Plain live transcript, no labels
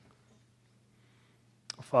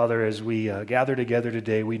Father, as we gather together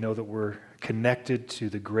today, we know that we're connected to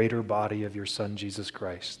the greater body of your Son, Jesus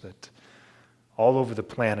Christ, that all over the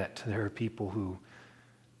planet there are people who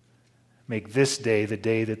make this day the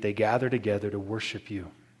day that they gather together to worship you.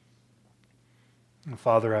 And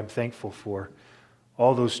Father, I'm thankful for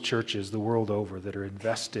all those churches the world over that are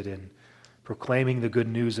invested in proclaiming the good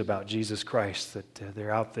news about Jesus Christ, that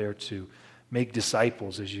they're out there to make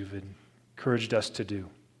disciples as you've encouraged us to do.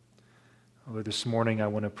 Lord, this morning I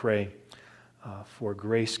want to pray for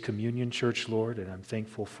Grace Communion Church, Lord, and I'm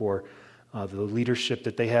thankful for the leadership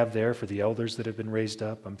that they have there, for the elders that have been raised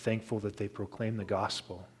up. I'm thankful that they proclaim the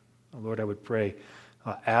gospel. Lord, I would pray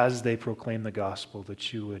as they proclaim the gospel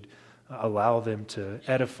that you would allow them to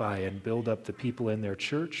edify and build up the people in their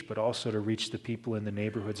church, but also to reach the people in the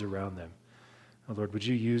neighborhoods around them. Lord, would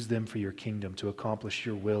you use them for your kingdom to accomplish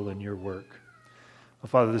your will and your work? Well,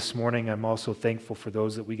 Father, this morning I'm also thankful for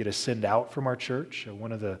those that we get to send out from our church.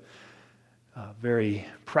 One of the very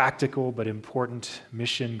practical but important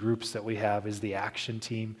mission groups that we have is the Action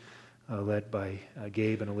Team, led by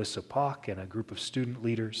Gabe and Alyssa Pock, and a group of student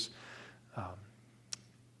leaders,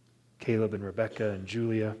 Caleb and Rebecca and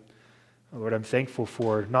Julia. Lord, I'm thankful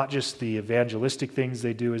for not just the evangelistic things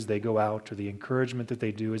they do as they go out, or the encouragement that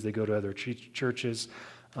they do as they go to other churches,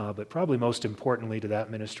 but probably most importantly to that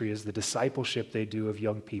ministry is the discipleship they do of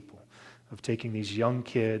young people, of taking these young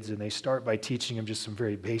kids, and they start by teaching them just some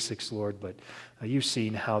very basics, Lord, but you've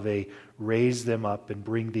seen how they raise them up and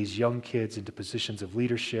bring these young kids into positions of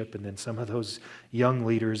leadership, and then some of those young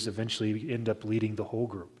leaders eventually end up leading the whole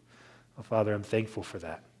group. Well, Father, I'm thankful for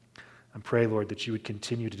that. I pray, Lord, that you would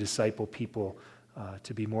continue to disciple people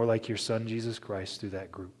to be more like your Son, Jesus Christ, through that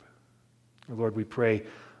group. Lord, we pray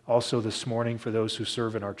also this morning for those who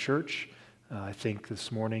serve in our church. I think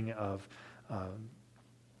this morning of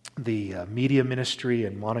the media ministry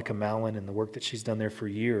and Monica Mallon and the work that she's done there for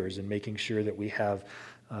years, and making sure that we have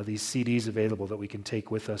these CDs available that we can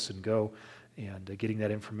take with us and go, and getting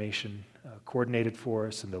that information coordinated for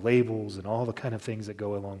us, and the labels and all the kind of things that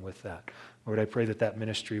go along with that. Lord, I pray that that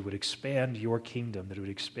ministry would expand your kingdom, that it would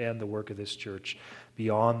expand the work of this church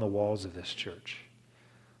beyond the walls of this church.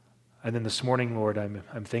 And then this morning, Lord,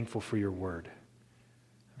 I'm thankful for your word.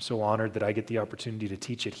 I'm so honored that I get the opportunity to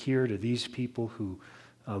teach it here to these people who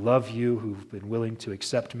love you, who've been willing to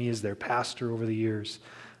accept me as their pastor over the years.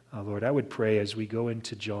 Lord, I would pray as we go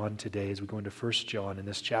into John today, as we go into 1 John in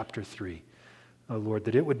this chapter 3, Lord,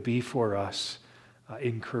 that it would be for us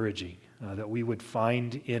encouraging, that we would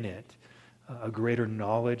find in it a greater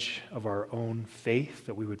knowledge of our own faith,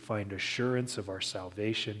 that we would find assurance of our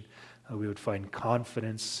salvation, we would find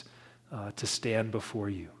confidence to stand before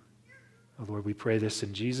you. Lord, we pray this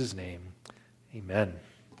in Jesus' name. Amen.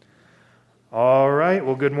 All right,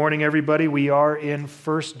 well, good morning, everybody. We are in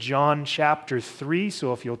 1 John chapter 3,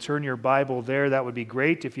 so if you'll turn your Bible there, that would be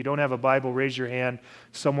great. If you don't have a Bible, raise your hand.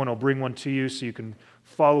 Someone will bring one to you so you can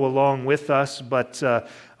follow along with us. But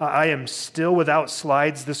I am still without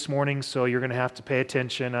slides this morning, so you're going to have to pay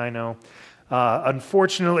attention, I know.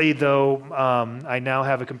 Unfortunately, though, I now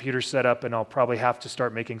have a computer set up, and I'll probably have to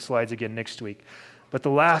start making slides again next week. But the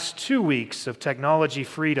last 2 weeks of technology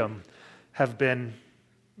freedom have been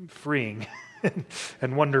freeing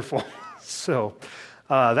and wonderful. So,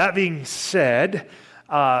 that being said,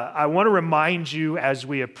 I want to remind you as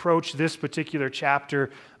we approach this particular chapter,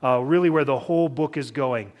 really where the whole book is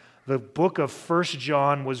going. The book of 1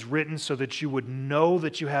 John was written so that you would know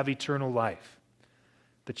that you have eternal life,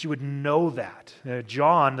 that you would know that.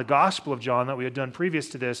 John, the Gospel of John that we had done previous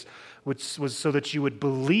to this, was so that you would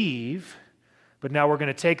believe. But now we're going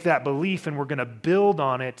to take that belief and we're going to build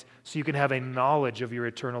on it so you can have a knowledge of your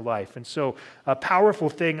eternal life. And so a powerful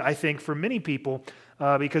thing, I think, for many people,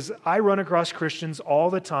 because I run across Christians all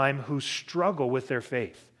the time who struggle with their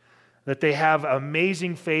faith. That they have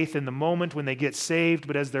amazing faith in the moment when they get saved,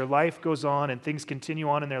 but as their life goes on and things continue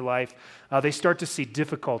on in their life, they start to see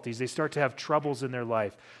difficulties. They start to have troubles in their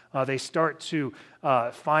life. They start to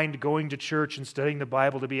find going to church and studying the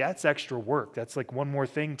Bible to be, that's extra work. That's like one more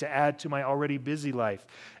thing to add to my already busy life.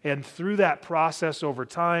 And through that process over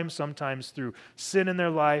time, sometimes through sin in their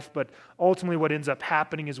life, but ultimately what ends up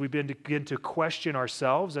happening is we begin to question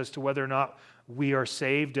ourselves as to whether or not we are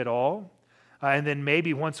saved at all. And then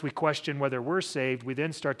maybe once we question whether we're saved, we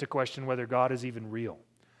then start to question whether God is even real.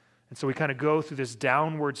 And so we kind of go through this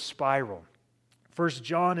downward spiral. 1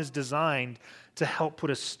 John is designed to help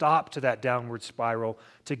put a stop to that downward spiral,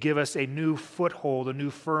 to give us a new foothold, a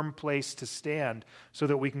new firm place to stand so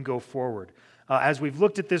that we can go forward. As we've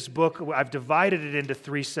looked at this book, I've divided it into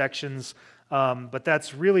 3 sections. but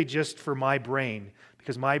that's really just for my brain,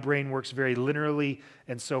 because my brain works very linearly.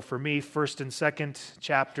 And so for me, first and second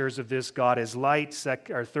chapters of this, God is light.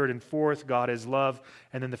 Third and fourth, God is love.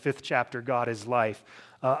 And then the fifth chapter, God is life.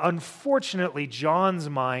 Unfortunately, John's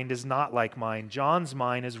mind is not like mine. John's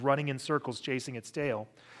mind is running in circles, chasing its tail.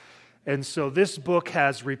 And so this book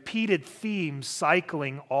has repeated themes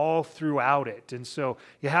cycling all throughout it. And so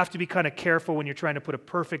you have to be kind of careful when you're trying to put a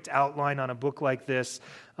perfect outline on a book like this.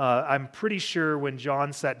 I'm pretty sure when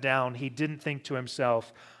John sat down, he didn't think to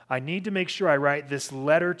himself, I need to make sure I write this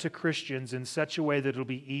letter to Christians in such a way that it'll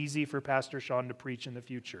be easy for Pastor Sean to preach in the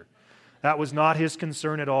future. That was not his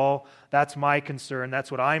concern at all. That's my concern. That's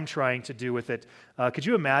what I'm trying to do with it. Could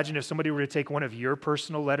you imagine if somebody were to take one of your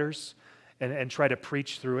personal letters and try to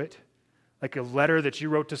preach through it? Like a letter that you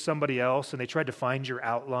wrote to somebody else, and they tried to find your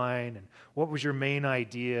outline, and what was your main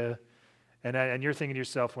idea? And you're thinking to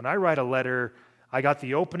yourself, when I write a letter, I got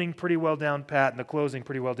the opening pretty well down pat and the closing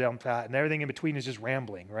pretty well down pat, and everything in between is just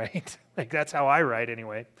rambling, right? Like that's how I write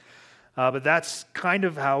anyway. But that's kind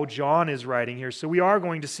of how John is writing here. So we are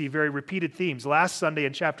going to see very repeated themes. Last Sunday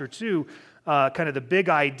in chapter 2, kind of the big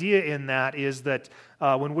idea in that is that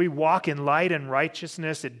when we walk in light and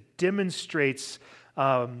righteousness, it demonstrates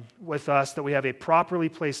with us that we have a properly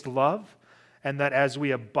placed love, and that as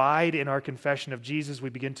we abide in our confession of Jesus, we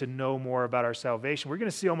begin to know more about our salvation. We're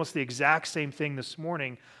going to see almost the exact same thing this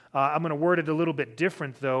morning. I'm going to word it a little bit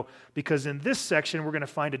different, though, because in this section, we're going to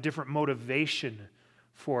find a different motivation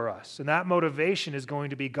for us. And that motivation is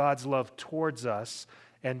going to be God's love towards us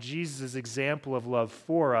and Jesus' example of love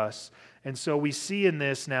for us. And so we see in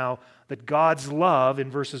this now that God's love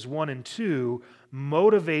in verses 1 and 2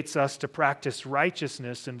 motivates us to practice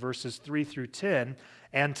righteousness in verses 3 through 10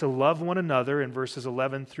 and to love one another in verses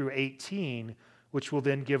 11 through 18, which will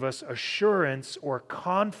then give us assurance or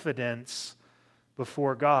confidence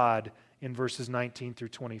before God in verses 19 through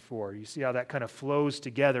 24. You see how that kind of flows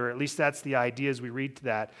together. At least that's the idea as we read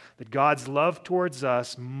that God's love towards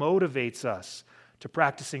us motivates us to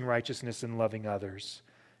practicing righteousness and loving others.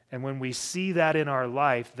 And when we see that in our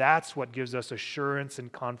life, that's what gives us assurance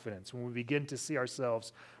and confidence. When we begin to see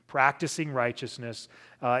ourselves practicing righteousness,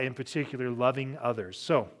 in particular, loving others.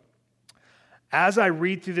 So, as I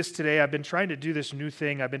read through this today, I've been trying to do this new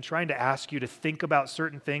thing. I've been trying to ask you to think about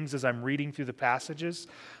certain things as I'm reading through the passages.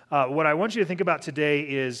 What I want you to think about today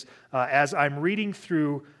is, as I'm reading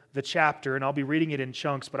through the chapter, and I'll be reading it in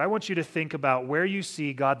chunks, but I want you to think about where you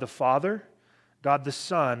see God the Father, God the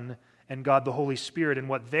Son, and God the Holy Spirit, and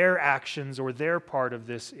what their actions or their part of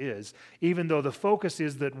this is. Even though the focus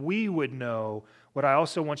is that we would know, what I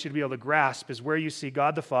also want you to be able to grasp is where you see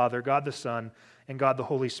God the Father, God the Son, and God the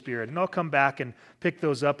Holy Spirit. And I'll come back and pick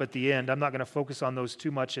those up at the end. I'm not going to focus on those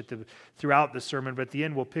too much throughout the sermon, but at the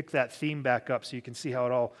end we'll pick that theme back up so you can see how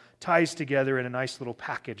it all ties together in a nice little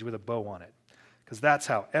package with a bow on it. Because that's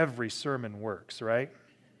how every sermon works, right?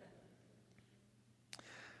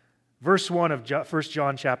 Verse 1 of 1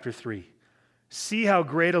 John chapter 3. See how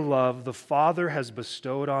great a love the Father has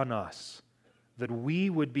bestowed on us, that we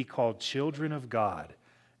would be called children of God,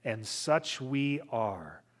 and such we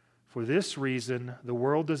are. For this reason, the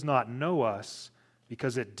world does not know us,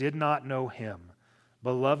 because it did not know Him.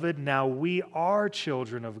 Beloved, now we are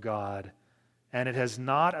children of God, and it has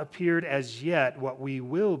not appeared as yet what we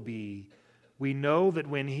will be. We know that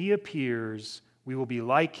when He appears, we will be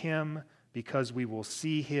like Him, because we will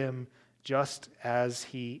see Him just as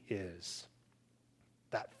He is.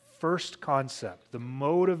 That first concept, the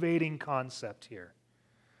motivating concept here.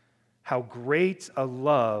 How great a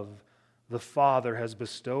love the Father has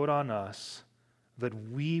bestowed on us that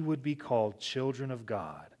we would be called children of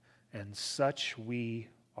God, and such we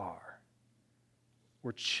are.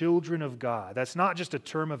 We're children of God. That's not just a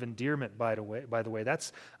term of endearment, by the way.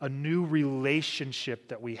 That's a new relationship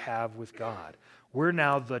that we have with God. We're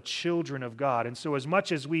now the children of God. And so as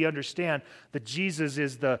much as we understand that Jesus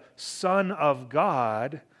is the Son of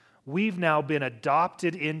God, we've now been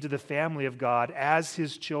adopted into the family of God as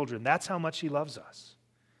His children. That's how much He loves us.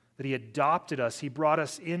 That He adopted us. He brought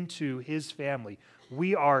us into His family.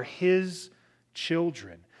 We are His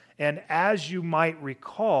children. And as you might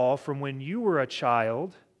recall from when you were a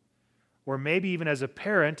child, or maybe even as a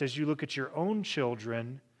parent, as you look at your own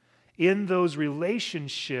children, in those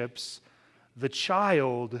relationships, the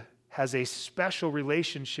child has a special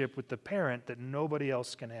relationship with the parent that nobody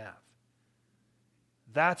else can have.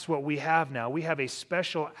 That's what we have now. We have a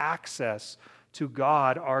special access to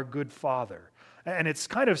God, our good Father. And it's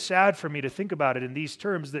kind of sad for me to think about it in these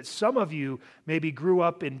terms, that some of you maybe grew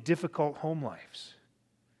up in difficult home lives.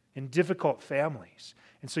 in difficult families.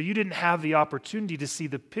 And so you didn't have the opportunity to see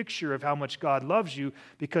the picture of how much God loves you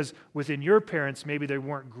because within your parents, maybe they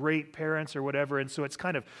weren't great parents or whatever. And so it's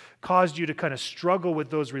kind of caused you to kind of struggle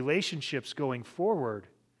with those relationships going forward.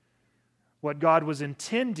 What God was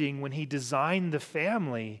intending when he designed the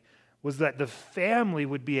family was that the family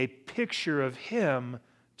would be a picture of him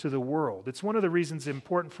to the world. It's one of the reasons it's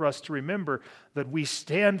important for us to remember that we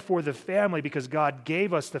stand for the family because God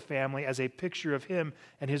gave us the family as a picture of him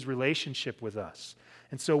and his relationship with us.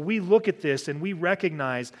 And so we look at this and we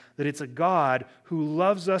recognize that it's a God who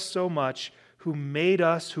loves us so much, who made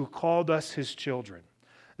us, who called us his children.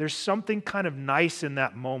 There's something kind of nice in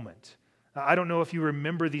that moment. I don't know if you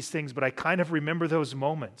remember these things, but I kind of remember those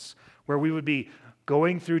moments where we would be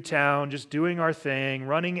going through town, just doing our thing,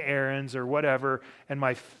 running errands or whatever, and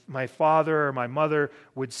my father or my mother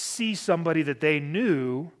would see somebody that they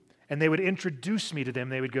knew, and they would introduce me to them.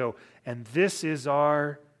 They would go, "And this is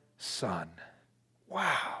our son."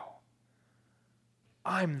 Wow.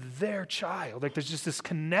 I'm their child. Like there's just this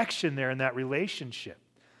connection there in that relationship.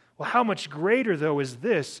 Well, how much greater, though, is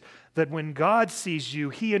this, that when God sees you,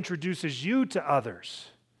 he introduces you to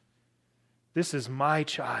others. This is my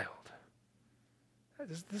child.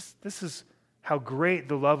 This is how great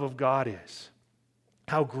the love of God is.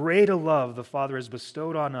 How great a love the Father has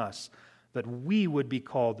bestowed on us that we would be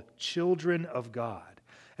called children of God.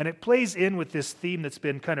 And it plays in with this theme that's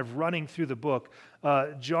been kind of running through the book.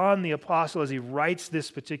 John the Apostle, as he writes this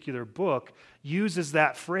particular book, uses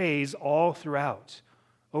that phrase all throughout.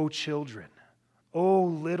 "Oh, children. Oh,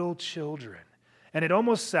 little children." And it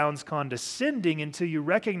almost sounds condescending until you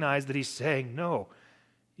recognize that he's saying, no,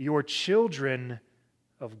 you're children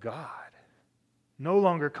of God. No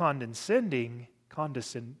longer condescending,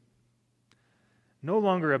 no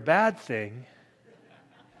longer a bad thing.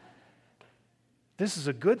 This is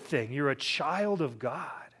a good thing. You're a child of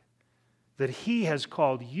God, that he has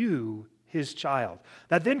called you his child.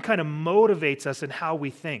 That then kind of motivates us in how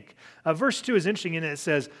we think. Verse 2 is interesting in that it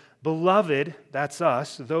says, "Beloved," that's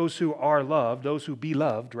us, those who are loved, those who be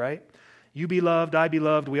loved, right? You be loved, I be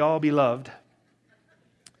loved, we all be loved.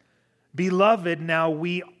 "Beloved, now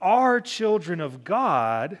we are children of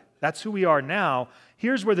God." That's who we are now.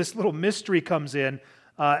 Here's where this little mystery comes in.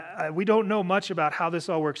 We don't know much about how this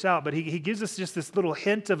all works out, but he gives us just this little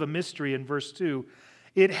hint of a mystery in verse 2.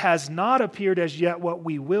 "It has not appeared as yet what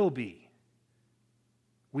we will be.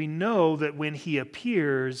 We know that when he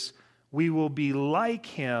appears, we will be like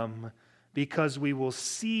him because we will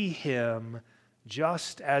see him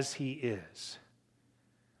just as he is."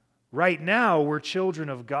 Right now, we're children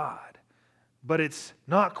of God, but it's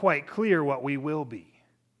not quite clear what we will be.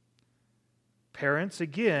 Parents,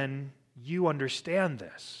 again, you understand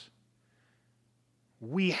this.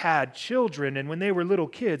 We had children, and when they were little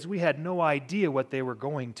kids, we had no idea what they were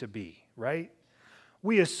going to be, right?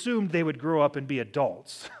 We assumed they would grow up and be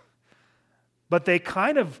adults. But they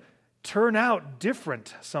kind of turn out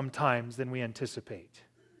different sometimes than we anticipate.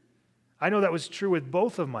 I know that was true with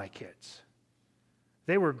both of my kids.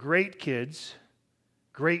 They were great kids,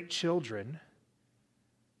 great children,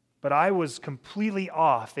 but I was completely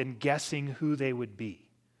off in guessing who they would be.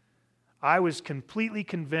 I was completely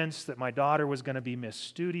convinced that my daughter was going to be Miss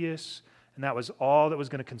Studious, and that was all that was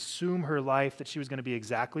going to consume her life, that she was going to be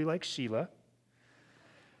exactly like Sheila.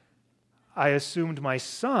 I assumed my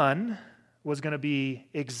son was going to be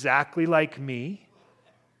exactly like me.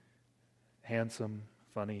 Handsome,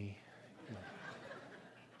 funny.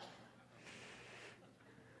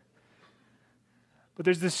 But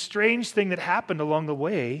there's this strange thing that happened along the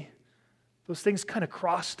way. Those things kind of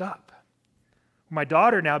crossed up. My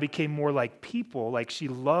daughter now became more like people, like she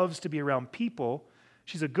loves to be around people.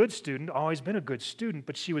 She's a good student, always been a good student,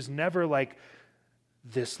 but she was never like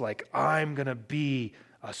this, like, I'm going to be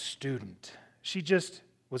a student. She just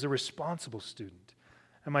was a responsible student.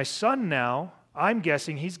 And my son now, I'm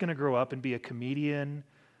guessing he's going to grow up and be a comedian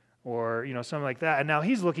or, something like that. And now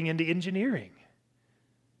he's looking into engineering.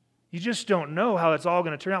 You just don't know how it's all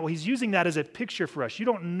going to turn out. Well, he's using that as a picture for us. You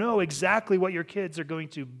don't know exactly what your kids are going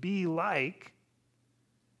to be like.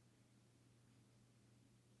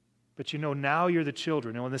 But now you're the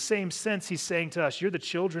children. And in the same sense, he's saying to us, you're the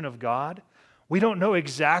children of God. We don't know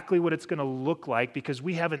exactly what it's going to look like because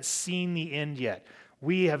we haven't seen the end yet.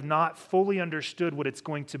 We have not fully understood what it's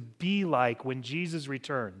going to be like when Jesus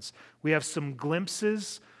returns. We have some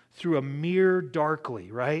glimpses through a mirror darkly,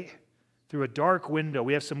 right? Through a dark window.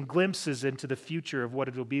 We have some glimpses into the future of what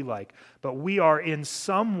it'll be like. But we are in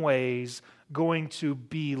some ways going to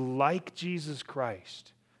be like Jesus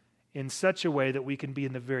Christ in such a way that we can be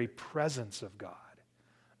in the very presence of God.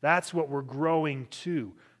 That's what we're growing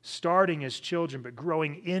to starting as children, but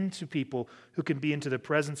growing into people who can be into the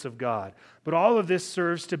presence of God. But all of this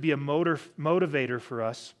serves to be a motivator for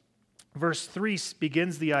us. Verse 3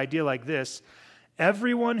 begins the idea like this: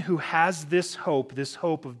 everyone who has this hope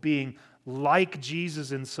of being like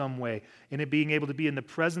Jesus in some way, and it being able to be in the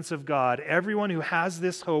presence of God, everyone who has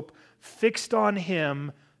this hope fixed on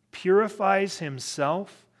Him purifies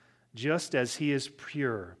himself just as He is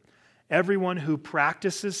pure. Everyone who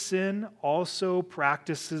practices sin also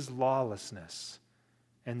practices lawlessness,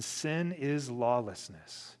 and sin is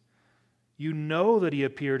lawlessness. You know that He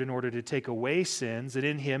appeared in order to take away sins, and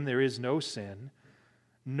in Him there is no sin.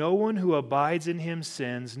 No one who abides in Him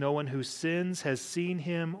sins. No one who sins has seen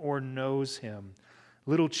Him or knows Him.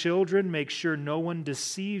 Little children, make sure no one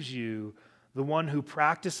deceives you. The one who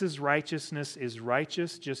practices righteousness is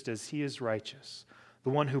righteous just as he is righteous. The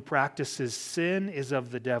one who practices sin is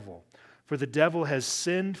of the devil, for the devil has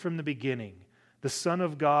sinned from the beginning. The Son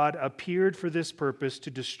of God appeared for this purpose,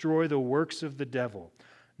 to destroy the works of the devil.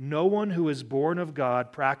 No one who is born of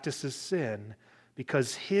God practices sin,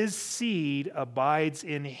 because his seed abides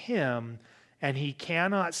in him, and he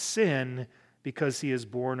cannot sin because he is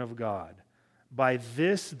born of God. By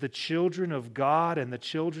this, the children of God and the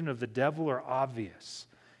children of the devil are obvious.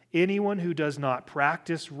 Anyone who does not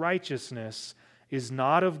practice righteousness is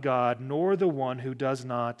not of God, nor the one who does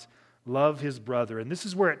not love his brother. And this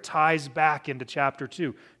is where it ties back into chapter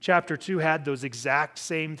 2. Chapter 2 had those exact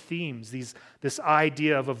same themes, this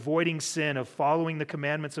idea of avoiding sin, of following the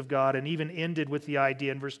commandments of God, and even ended with the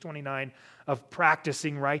idea in verse 29 of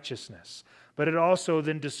practicing righteousness. But it also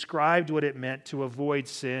then described what it meant to avoid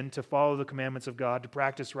sin, to follow the commandments of God, to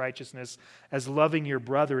practice righteousness as loving your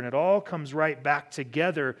brother. And it all comes right back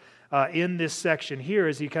together in this section here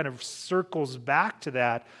as he kind of circles back to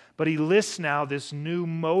that. But he lists now this new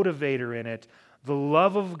motivator in it. The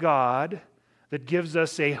love of God that gives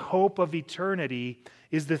us a hope of eternity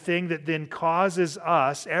is the thing that then causes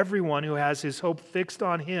us, everyone who has his hope fixed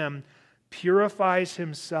on Him, purifies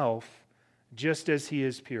himself just as He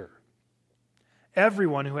is pure.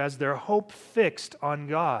 Everyone who has their hope fixed on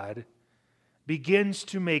God begins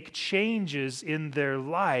to make changes in their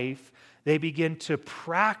life. They begin to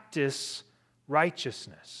practice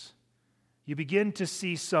righteousness. You begin to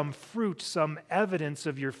see some fruit, some evidence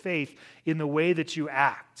of your faith in the way that you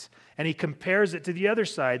act. And he compares it to the other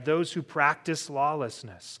side, those who practice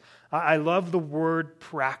lawlessness. I love the word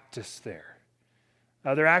practice there.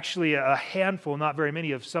 There are actually a handful, not very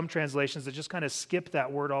many, of some translations that just kind of skip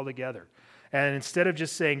that word altogether. And instead of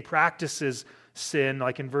just saying practices sin,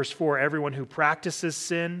 like in verse 4, everyone who practices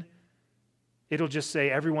sin, it'll just say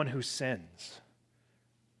everyone who sins.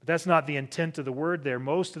 But that's not the intent of the word there.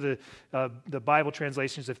 Most of the Bible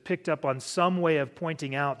translations have picked up on some way of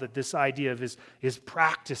pointing out that this idea of is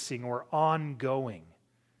practicing or ongoing.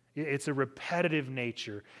 It's a repetitive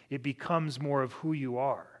nature. It becomes more of who you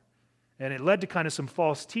are. And it led to kind of some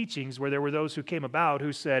false teachings where there were those who came about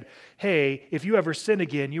who said, hey, if you ever sin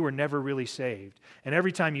again, you were never really saved. And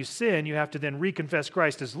every time you sin, you have to then reconfess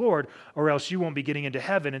Christ as Lord, or else you won't be getting into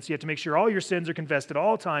heaven. And so you have to make sure all your sins are confessed at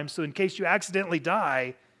all times, so in case you accidentally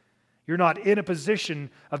die, you're not in a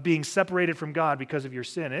position of being separated from God because of your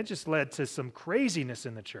sin. And it just led to some craziness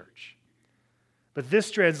in the church. But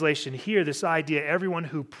this translation here, this idea, everyone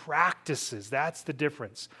who practices, that's the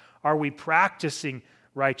difference. Are we practicing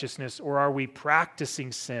righteousness, or are we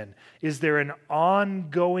practicing sin? Is there an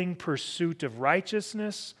ongoing pursuit of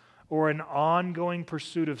righteousness or an ongoing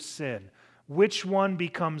pursuit of sin? Which one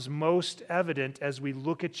becomes most evident as we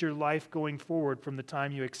look at your life going forward from the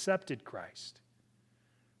time you accepted Christ?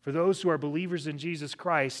 For those who are believers in Jesus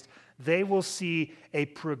Christ, they will see a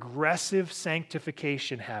progressive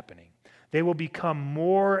sanctification happening. They will become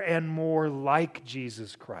more and more like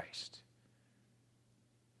Jesus Christ.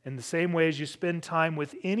 In the same way as you spend time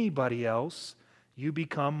with anybody else, you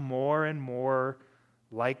become more and more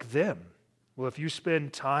like them. Well, if you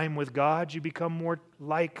spend time with God, you become more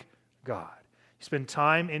like God. You spend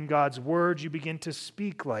time in God's Word, you begin to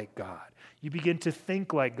speak like God. You begin to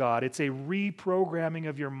think like God. It's a reprogramming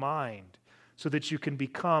of your mind so that you can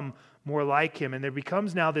become more like Him. And there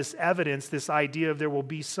becomes now this evidence, this idea of there will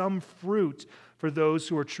be some fruit for those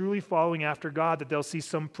who are truly following after God, that they'll see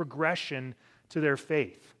some progression to their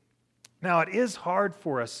faith. Now, it is hard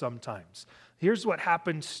for us sometimes. Here's what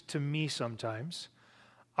happens to me sometimes.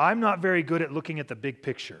 I'm not very good at looking at the big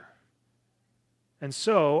picture. And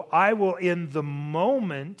so I will, in the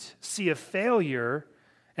moment, see a failure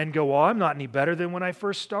and go, well, I'm not any better than when I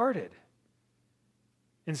first started.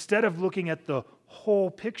 Instead of looking at the whole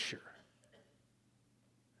picture.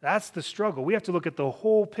 That's the struggle. We have to look at the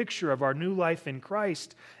whole picture of our new life in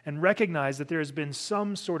Christ and recognize that there has been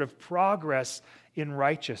some sort of progress in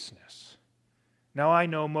righteousness. Now, I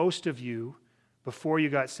know most of you, before you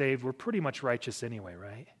got saved, were pretty much righteous anyway,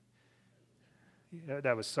 right? Yeah,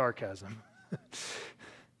 that was sarcasm.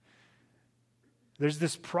 There's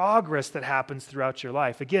this progress that happens throughout your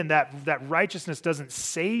life. Again, that righteousness doesn't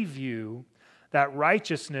save you. That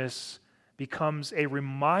righteousness becomes a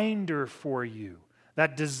reminder for you.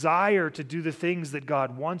 That desire to do the things that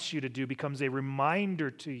God wants you to do becomes a reminder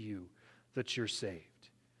to you that you're saved.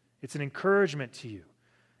 It's an encouragement to you.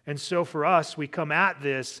 And so for us, we come at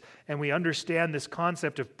this and we understand this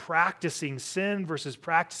concept of practicing sin versus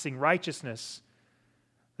practicing righteousness,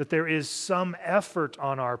 that there is some effort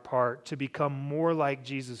on our part to become more like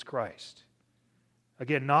Jesus Christ.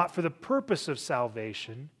 Again, not for the purpose of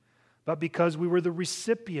salvation, but because we were the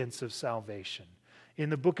recipients of salvation. In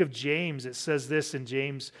the book of James, it says this in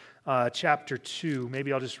James chapter 2.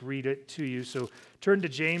 Maybe I'll just read it to you. So turn to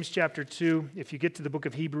James chapter 2. If you get to the book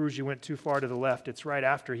of Hebrews, you went too far to the left. It's right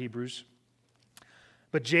after Hebrews.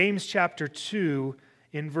 But James chapter 2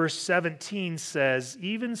 in verse 17 says,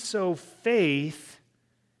 "Even so faith,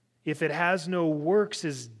 if it has no works,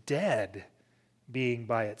 is dead, being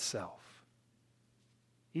by itself."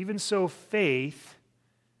 Even so faith,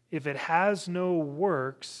 if it has no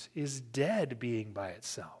works, is dead, being by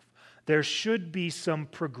itself. There should be some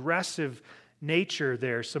progressive nature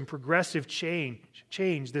there, some progressive change.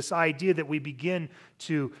 This idea that we begin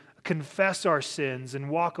to confess our sins and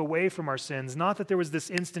walk away from our sins. Not that there was this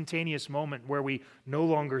instantaneous moment where we no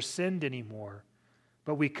longer sinned anymore,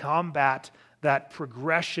 but we combat that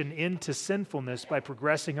progression into sinfulness by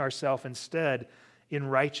progressing ourselves instead in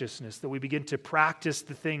righteousness, that we begin to practice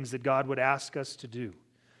the things that God would ask us to do.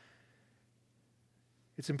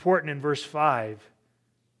 It's important in verse 5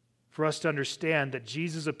 for us to understand that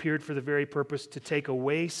Jesus appeared for the very purpose to take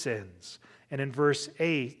away sins. And in verse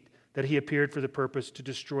 8, that he appeared for the purpose to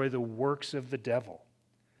destroy the works of the devil.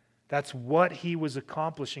 That's what he was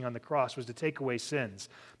accomplishing on the cross, was to take away sins.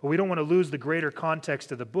 But we don't want to lose the greater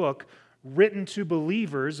context of the book. Written to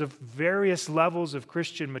believers of various levels of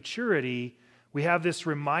Christian maturity, we have this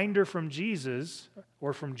reminder from Jesus,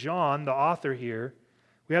 or from John, the author here.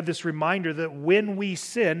 We have this reminder that when we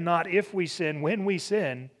sin, not if we sin, when we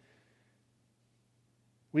sin,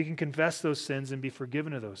 we can confess those sins and be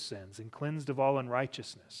forgiven of those sins and cleansed of all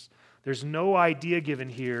unrighteousness. There's no idea given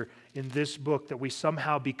here in this book that we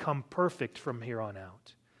somehow become perfect from here on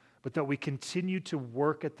out, but that we continue to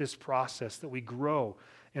work at this process, that we grow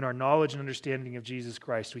in our knowledge and understanding of Jesus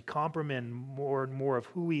Christ. We comprehend more and more of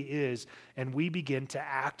who he is, and we begin to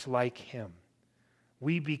act like him.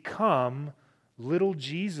 We become little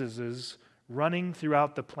Jesuses running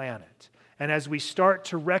throughout the planet. And as we start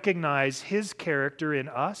to recognize his character in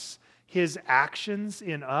us, his actions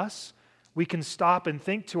in us, we can stop and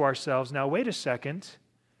think to ourselves, now wait a second,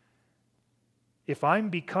 if I'm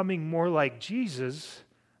becoming more like Jesus,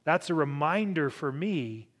 that's a reminder for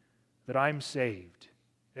me that I'm saved.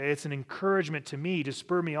 It's an encouragement to me to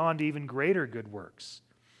spur me on to even greater good works.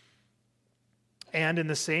 And in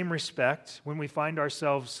the same respect, when we find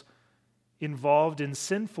ourselves involved in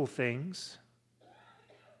sinful things,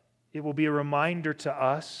 it will be a reminder to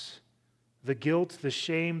us the guilt, the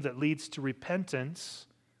shame that leads to repentance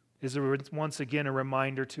is once again a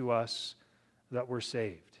reminder to us that we're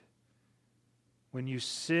saved. When you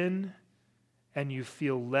sin and you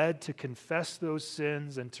feel led to confess those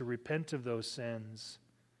sins and to repent of those sins,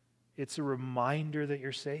 it's a reminder that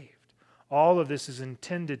you're saved. All of this is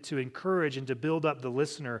intended to encourage and to build up the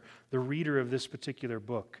listener, the reader of this particular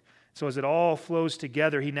book. So as it all flows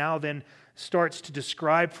together, he now then starts to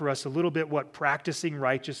describe for us a little bit what practicing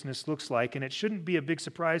righteousness looks like. And it shouldn't be a big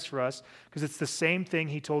surprise for us because it's the same thing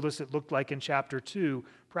he told us it looked like in chapter 2.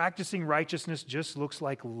 Practicing righteousness just looks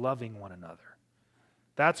like loving one another.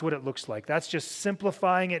 That's what it looks like. That's just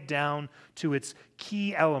simplifying it down to its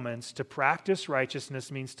key elements. To practice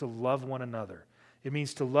righteousness means to love one another. It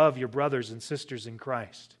means to love your brothers and sisters in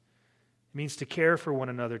Christ. It means to care for one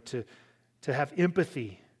another, to have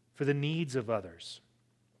empathy for the needs of others.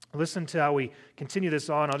 Listen to how we continue this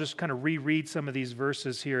on. I'll just kind of reread some of these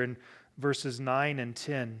verses here in verses 9 and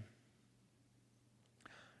 10.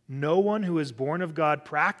 No one who is born of God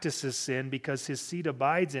practices sin because his seed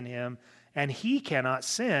abides in him, and he cannot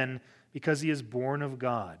sin because he is born of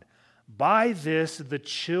God. By this, the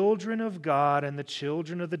children of God and the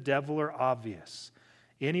children of the devil are obvious.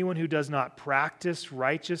 Anyone who does not practice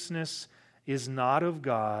righteousness is not of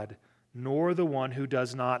God, nor the one who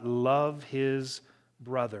does not love his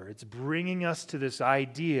brother. It's bringing us to this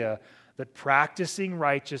idea that practicing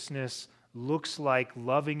righteousness, looks like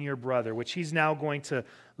loving your brother, which he's now going to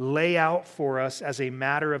lay out for us as a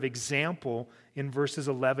matter of example in verses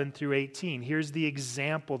 11 through 18. Here's the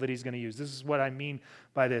example that he's going to use. This is what I mean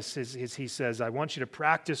by this, is he says, I want you to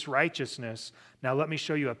practice righteousness. Now let me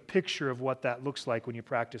show you a picture of what that looks like when you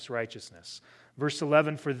practice righteousness. Verse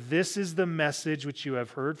 11, for this is the message which you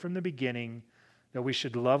have heard from the beginning, that we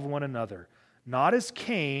should love one another. Not as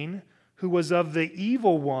Cain, who was of the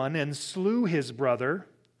evil one and slew his brother.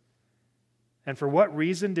 And for what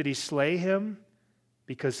reason did he slay him?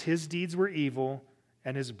 Because his deeds were evil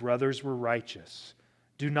and his brothers were righteous.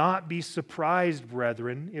 Do not be surprised,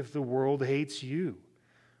 brethren, if the world hates you.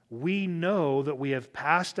 We know that we have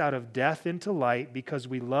passed out of death into light because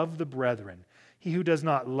we love the brethren. He who does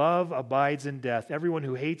not love abides in death. Everyone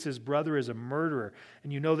who hates his brother is a murderer,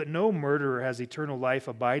 and you know that no murderer has eternal life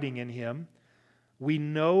abiding in him. We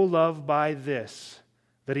know love by this,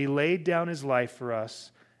 that he laid down his life for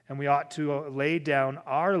us, and we ought to lay down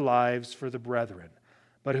our lives for the brethren.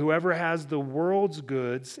 But whoever has the world's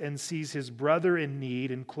goods and sees his brother in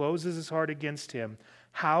need and closes his heart against him,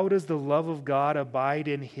 how does the love of God abide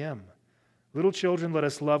in him? Little children, let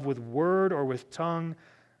us love with word or with tongue.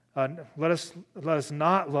 Let us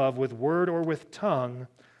not love with word or with tongue,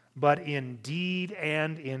 but in deed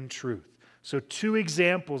and in truth. So 2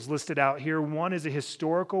 examples listed out here. One is a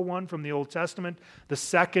historical one from the Old Testament. The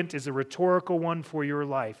second is a rhetorical one for your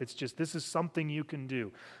life. It's just, this is something you can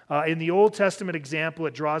do. In the Old Testament example,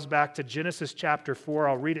 it draws back to Genesis chapter 4.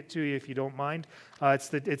 I'll read it to you if you don't mind. It's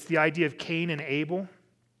the idea of Cain and Abel.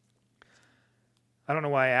 I don't know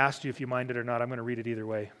why I asked you if you minded or not. I'm going to read it either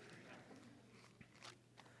way.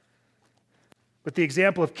 But the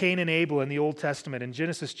example of Cain and Abel in the Old Testament, in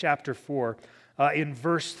Genesis chapter 4, in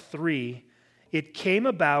verse 3, it came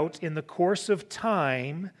about in the course of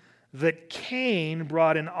time that Cain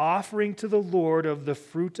brought an offering to the Lord of the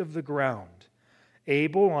fruit of the ground.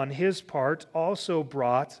 Abel, on his part, also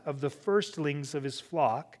brought of the firstlings of his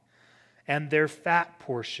flock and their fat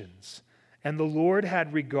portions. And the Lord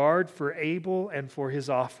had regard for Abel and for his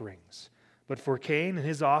offerings. But for Cain and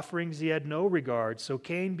his offerings he had no regard. So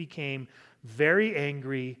Cain became very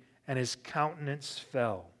angry, and his countenance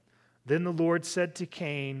fell. Then the Lord said to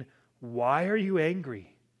Cain, why are you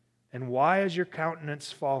angry? And why has your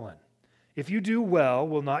countenance fallen? If you do well,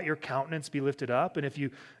 will not your countenance be lifted up? And if you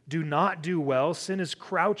do not do well, sin is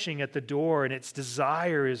crouching at the door, and its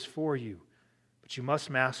desire is for you, but you must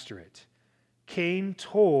master it. Cain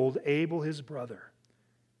told Abel his brother,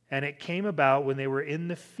 and it came about when they were in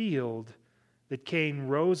the field that Cain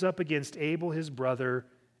rose up against Abel his brother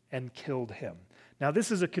and killed him. Now,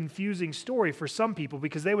 this is a confusing story for some people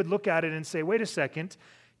because they would look at it and say, wait a second,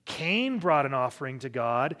 Cain brought an offering to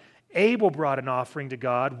God, Abel brought an offering to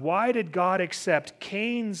God. Why did God not accept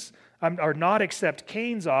Cain's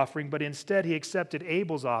offering, but instead he accepted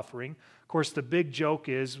Abel's offering? Of course, the big joke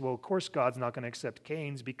is, well, of course God's not going to accept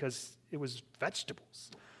Cain's because it was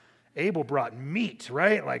vegetables. Abel brought meat,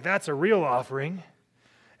 right? Like, that's a real offering.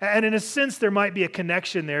 And in a sense, there might be a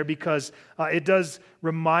connection there because it does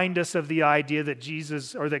remind us of the idea that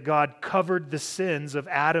that God covered the sins of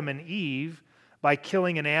Adam and Eve by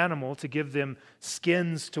killing an animal to give them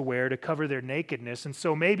skins to wear to cover their nakedness. And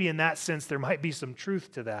so maybe in that sense, there might be some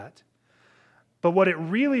truth to that. But what it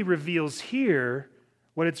really reveals here,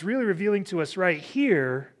 what it's really revealing to us right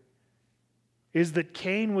here, is that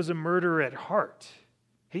Cain was a murderer at heart.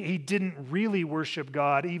 He didn't really worship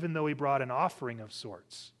God, even though he brought an offering of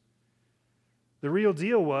sorts. The real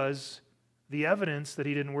deal was, the evidence that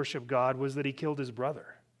he didn't worship God was that he killed his brother.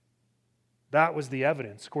 That was the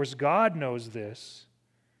evidence. Of course, God knows this,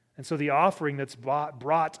 and so the offering that's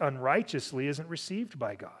brought unrighteously isn't received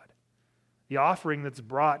by God. The offering that's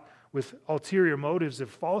brought with ulterior motives of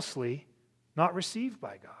falsely, not received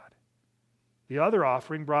by God. The other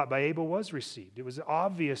offering brought by Abel was received. It was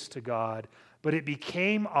obvious to God, but it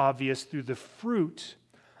became obvious through the fruit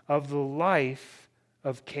of the life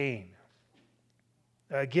of Cain.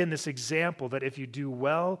 Again, this example that if you do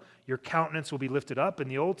well, your countenance will be lifted up. In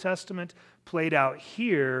the Old Testament, played out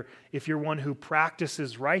here, if you're one who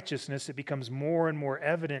practices righteousness, it becomes more and more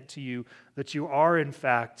evident to you that you are, in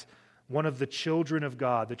fact, one of the children of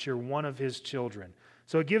God, that you're one of His children.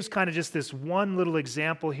 So it gives kind of just this one little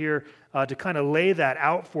example here to kind of lay that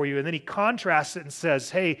out for you. And then he contrasts it and says,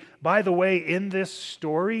 hey, by the way, in this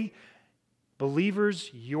story, believers,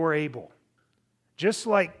 you're able. Just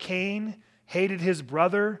like Cain hated his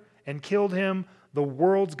brother and killed him, the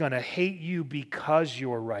world's going to hate you because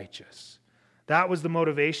you're righteous. That was the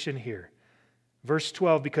motivation here. Verse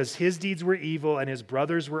 12, because his deeds were evil and his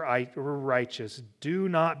brothers were righteous. Do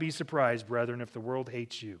not be surprised, brethren, if the world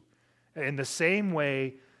hates you. In the same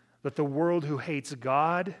way, that the world who hates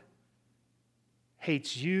God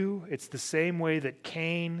hates you. It's the same way that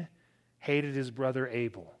Cain hated his brother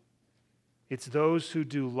Abel. It's those who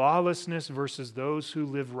do lawlessness versus those who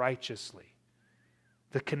live righteously.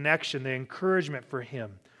 The connection, the encouragement for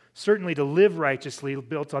him, certainly to live righteously,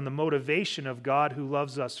 built on the motivation of God who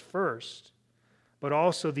loves us first, but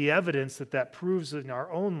also the evidence that proves in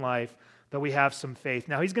our own life that we have some faith.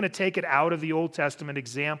 Now, he's going to take it out of the Old Testament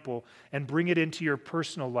example and bring it into your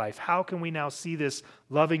personal life. How can we now see this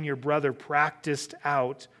loving your brother practiced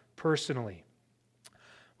out personally?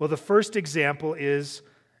 Well, the first example is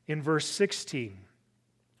in verse 16.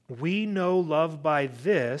 We know love by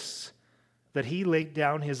this, that he laid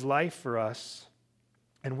down his life for us,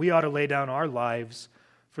 and we ought to lay down our lives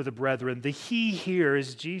for the brethren. The he here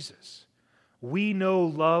is Jesus. We know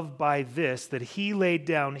love by this, that he laid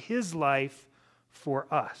down his life for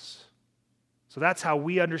us. So that's how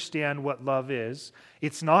we understand what love is.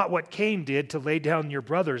 It's not what Cain did to lay down your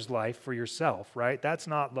brother's life for yourself, right? That's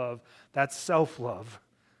not love. That's self-love.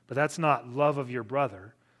 But that's not love of your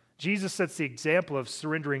brother. Jesus sets the example of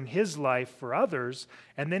surrendering his life for others,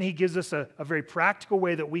 and then he gives us a very practical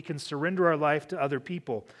way that we can surrender our life to other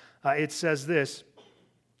people. It says this,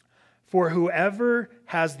 for whoever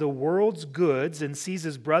has the world's goods and sees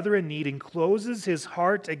his brother in need and closes his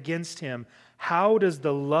heart against him, how does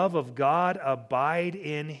the love of God abide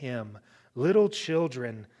in him? Little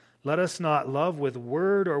children, let us not love with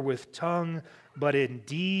word or with tongue, but in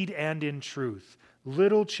deed and in truth.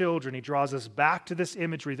 Little children, he draws us back to this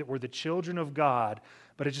imagery that we're the children of God,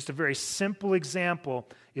 but it's just a very simple example.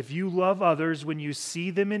 If you love others when you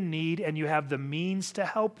see them in need and you have the means to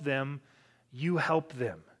help them, you help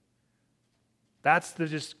them. That's the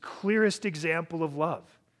just clearest example of love.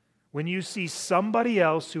 When you see somebody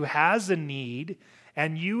else who has a need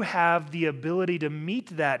and you have the ability to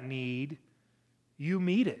meet that need, you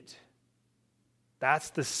meet it.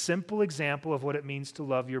 That's the simple example of what it means to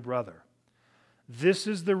love your brother. This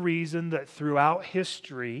is the reason that throughout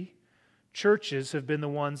history, churches have been the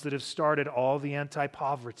ones that have started all the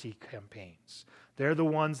anti-poverty campaigns. They're the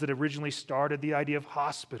ones that originally started the idea of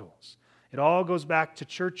hospitals. It all goes back to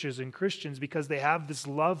churches and Christians because they have this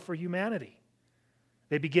love for humanity.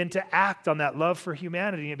 They begin to act on that love for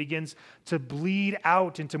humanity, and it begins to bleed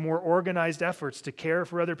out into more organized efforts to care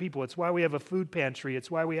for other people. It's why we have a food pantry.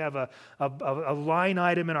 It's why we have a line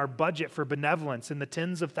item in our budget for benevolence in the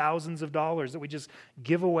tens of thousands of dollars that we just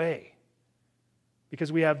give away.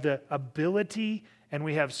 Because we have the ability and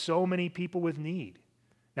we have so many people with need.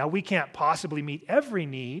 Now, we can't possibly meet every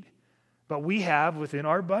need, but we have within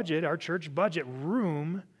our budget, our church budget,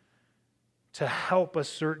 room to help a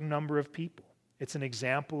certain number of people. It's an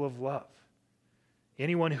example of love.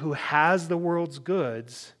 Anyone who has the world's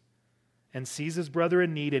goods and sees his brother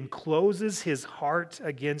in need and closes his heart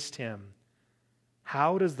against him,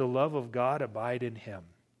 how does the love of God abide in him?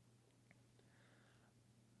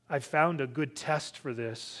 I've found a good test for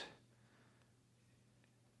this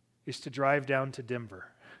is to drive down to Denver.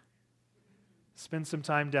 Spend some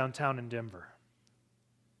time downtown in Denver.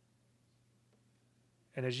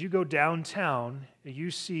 And as you go downtown, you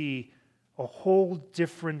see a whole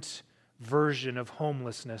different version of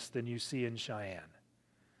homelessness than you see in Cheyenne.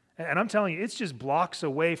 And I'm telling you, it's just blocks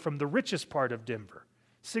away from the richest part of Denver.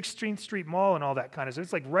 16th Street Mall and all that kind of stuff.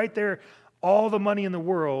 It's like right there, all the money in the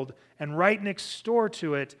world, and right next door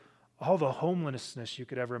to it, all the homelessness you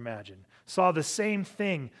could ever imagine. Saw the same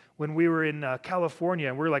thing when we were in California,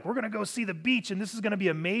 and we're like, we're going to go see the beach, and this is going to be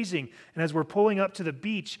amazing. And as we're pulling up to the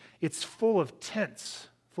beach, it's full of tents,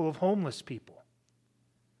 full of homeless people.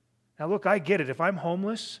 Now look, I get it. If I'm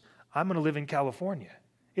homeless, I'm going to live in California.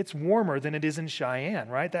 It's warmer than it is in Cheyenne,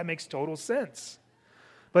 right? That makes total sense.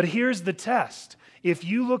 But here's the test. If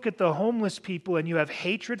you look at the homeless people and you have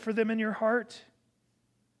hatred for them in your heart,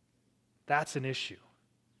 that's an issue.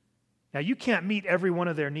 Now, you can't meet every one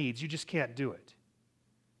of their needs. You just can't do it.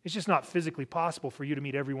 It's just not physically possible for you to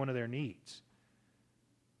meet every one of their needs.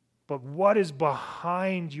 But what is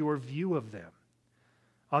behind your view of them?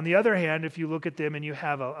 On the other hand, if you look at them and you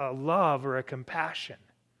have a love or a compassion,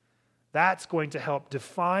 that's going to help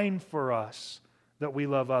define for us that we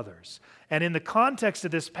love others. And in the context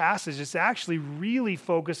of this passage, it's actually really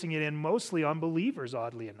focusing it in mostly on believers,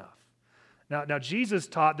 oddly enough. Now, Jesus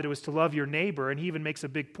taught that it was to love your neighbor, and he even makes a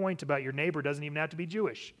big point about your neighbor doesn't even have to be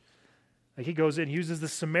Jewish. Like he goes in, uses the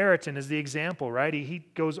Samaritan as the example, right? He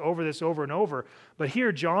goes over this over and over. But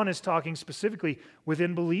here, John is talking specifically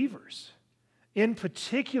within believers, in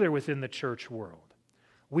particular within the church world.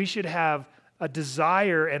 We should have a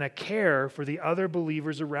desire and a care for the other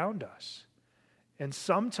believers around us. And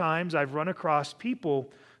sometimes I've run across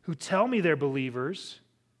people who tell me they're believers,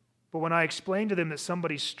 But when I explain to them that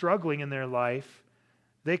somebody's struggling in their life,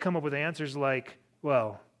 they come up with answers like,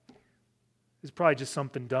 well, it's probably just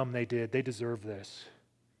something dumb they did. They deserve this.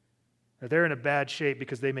 Or they're in a bad shape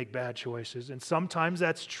because they make bad choices. And sometimes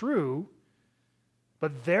that's true,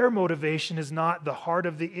 but their motivation is not the heart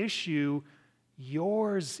of the issue.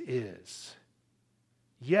 Yours is.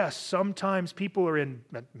 Yes, many times, people are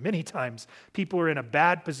in a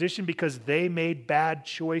bad position because they made bad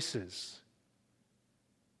choices.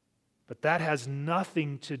 But that has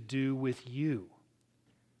nothing to do with you.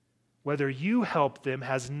 Whether you help them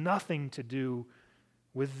has nothing to do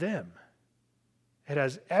with them. It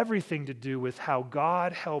has everything to do with how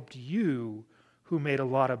God helped you, who made a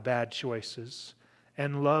lot of bad choices,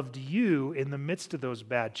 and loved you in the midst of those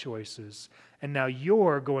bad choices. And now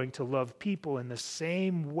you're going to love people in the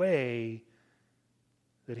same way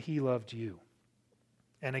that He loved you.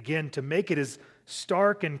 And again, to make it as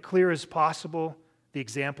stark and clear as possible, the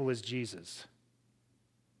example is Jesus.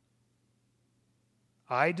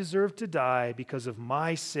 I deserve to die because of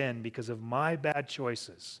my sin, because of my bad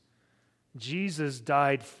choices. Jesus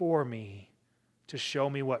died for me to show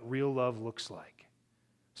me what real love looks like.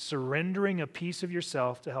 Surrendering a piece of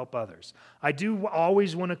yourself to help others. I do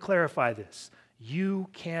always want to clarify this. You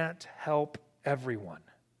can't help everyone.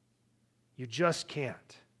 You just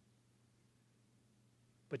can't.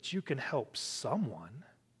 But you can help someone.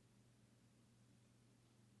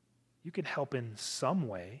 You can help in some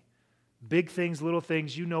way. Big things, little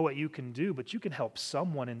things, you know what you can do, but you can help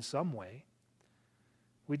someone in some way.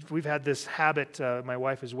 We've had this habit, my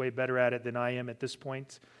wife is way better at it than I am at this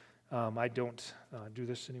point. I don't do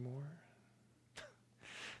this anymore.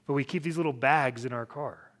 But we keep these little bags in our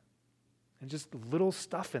car. And just little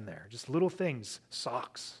stuff in there, just little things,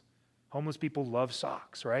 socks. Homeless people love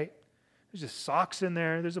socks, right? There's just socks in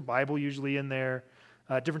there. There's a Bible usually in there.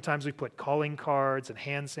 Different times we put calling cards and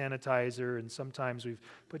hand sanitizer, and sometimes we've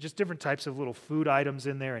put just different types of little food items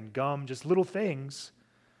in there and gum, just little things.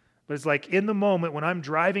 But it's like in the moment when I'm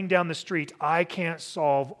driving down the street, I can't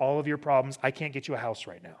solve all of your problems. I can't get you a house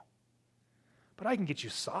right now. But I can get you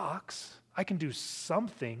socks. I can do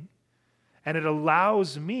something. And it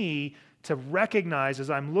allows me to recognize as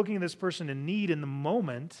I'm looking at this person in need in the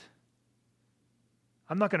moment,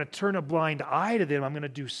 I'm not going to turn a blind eye to them. I'm going to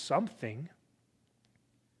do something.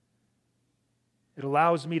 It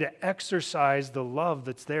allows me to exercise the love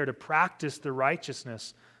that's there, to practice the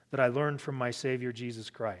righteousness that I learned from my Savior, Jesus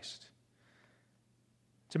Christ.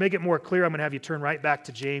 To make it more clear, I'm going to have you turn right back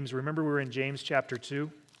to James. Remember, we were in James chapter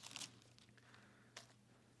 2.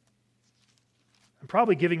 I'm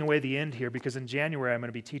probably giving away the end here because in January I'm going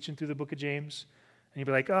to be teaching through the book of James. And you'll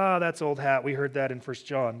be like, oh, that's old hat. We heard that in 1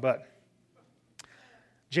 John. But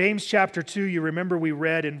James chapter 2, you remember we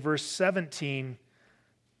read in verse 17,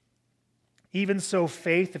 even so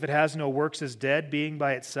faith, if it has no works, is dead, being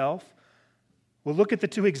by itself. Well, look at the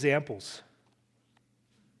two examples.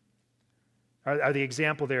 Are the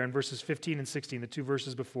example there in verses 15 and 16, the two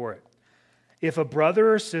verses before it. If a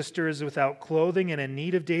brother or sister is without clothing and in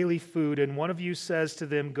need of daily food, and one of you says to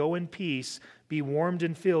them, go in peace, be warmed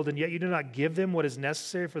and filled, and yet you do not give them what is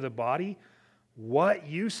necessary for the body, what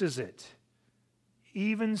use is it?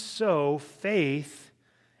 Even so, faith,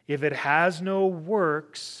 if it has no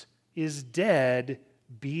works, is dead,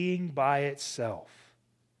 being by itself.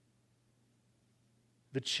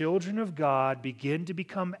 The children of God begin to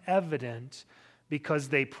become evident because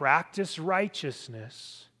they practice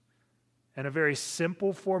righteousness, and a very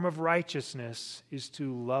simple form of righteousness is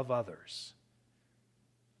to love others.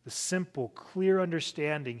 The simple, clear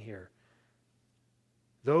understanding here.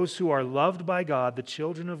 Those who are loved by God, the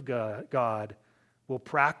children of God, will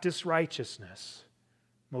practice righteousness,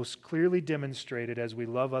 most clearly demonstrated as we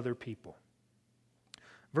love other people.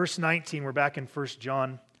 Verse 19, we're back in 1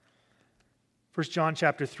 John. 1 John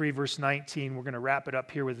chapter 3, verse 19, we're going to wrap it up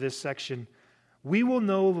here with this section. We will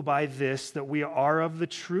know by this that we are of the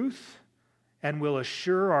truth and will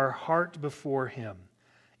assure our heart before Him.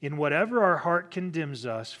 In whatever our heart condemns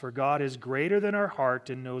us, for God is greater than our heart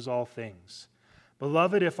and knows all things.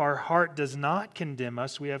 Beloved, if our heart does not condemn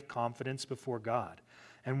us, we have confidence before God.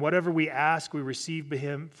 And whatever we ask, we receive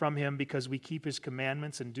from Him because we keep His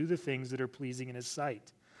commandments and do the things that are pleasing in His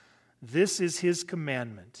sight. This is His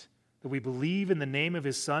commandment, that we believe in the name of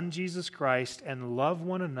His Son, Jesus Christ, and love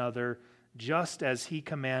one another just as He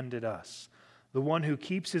commanded us. The one who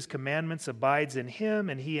keeps His commandments abides in Him,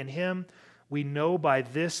 and He in him. We know by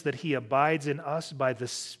this that He abides in us by the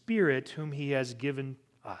Spirit whom He has given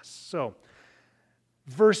us. So,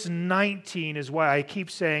 Verse 19 is why I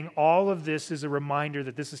keep saying all of this is a reminder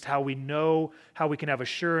that this is how we know, how we can have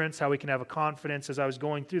assurance, how we can have a confidence. As I was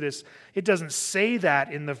going through this, it doesn't say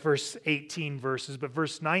that in the first 18 verses, but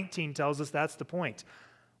verse 19 tells us that's the point.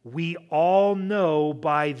 We all know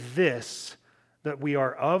by this that we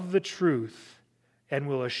are of the truth and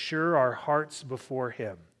will assure our hearts before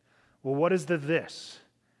Him. Well, what is the this?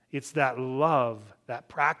 It's that love, that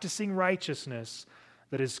practicing righteousness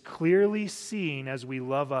that is clearly seen as we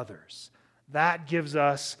love others. That gives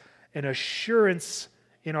us an assurance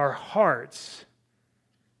in our hearts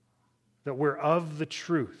that we're of the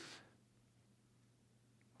truth.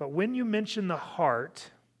 But when you mention the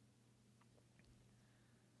heart,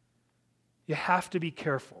 you have to be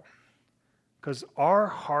careful because our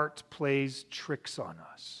heart plays tricks on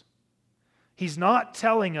us. He's not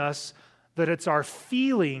telling us that it's our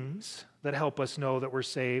feelings that help us know that we're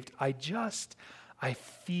saved. I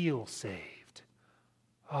feel saved.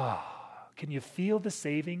 Can you feel the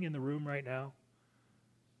saving in the room right now?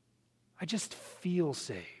 I just feel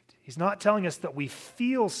saved. He's not telling us that we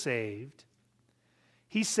feel saved.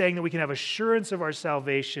 He's saying that we can have assurance of our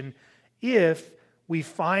salvation if we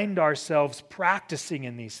find ourselves practicing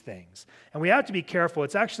in these things. And we have to be careful.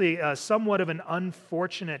 It's actually somewhat of an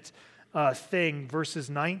unfortunate thing, verses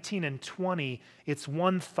 19 and 20, it's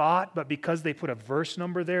one thought, but because they put a verse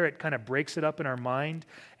number there, it kind of breaks it up in our mind.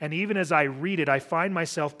 And even as I read it, I find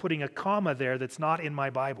myself putting a comma there that's not in my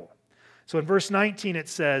Bible. So in verse 19 it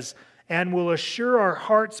says, and will assure our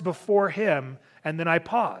hearts before Him, and then I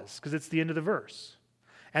pause because it's the end of the verse.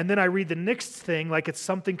 And then I read the next thing like it's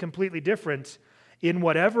something completely different, in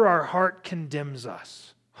whatever our heart condemns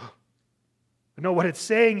us. No, what it's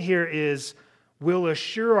saying here is, will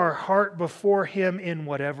assure our heart before Him in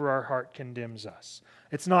whatever our heart condemns us.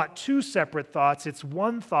 It's not two separate thoughts, it's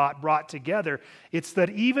one thought brought together. It's that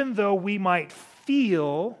even though we might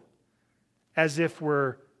feel as if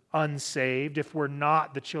we're unsaved, if we're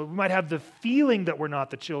not the children, we might have the feeling that we're not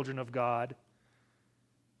the children of God,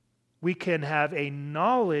 we can have a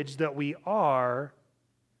knowledge that we are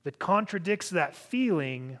that contradicts that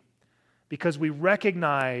feeling because we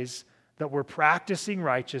recognize that we're practicing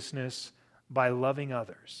righteousness by loving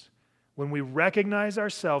others. When we recognize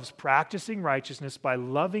ourselves practicing righteousness by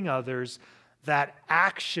loving others, that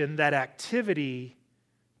action, that activity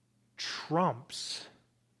trumps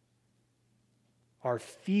our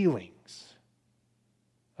feelings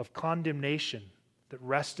of condemnation that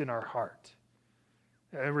rest in our heart.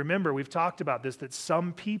 And remember, we've talked about this, that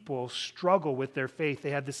some people struggle with their faith.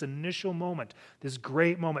 They have this initial moment, this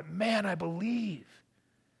great moment. Man, I believe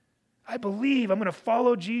I'm going to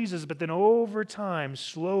follow Jesus. But then over time,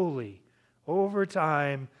 slowly, over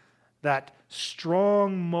time, that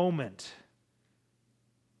strong moment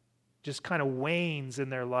just kind of wanes in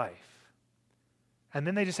their life. And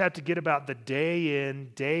then they just have to get about the day in,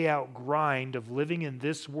 day out grind of living in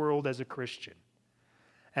this world as a Christian.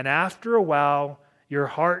 And after a while, your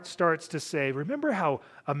heart starts to say, remember how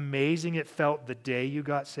amazing it felt the day you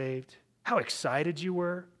got saved? How excited you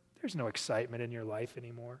were? There's no excitement in your life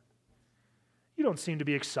anymore. You don't seem to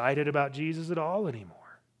be excited about Jesus at all anymore.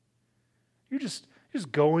 You're just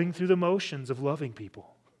going through the motions of loving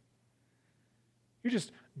people. You're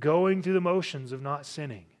just going through the motions of not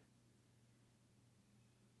sinning.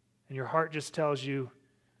 And your heart just tells you,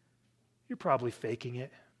 you're probably faking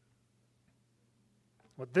it.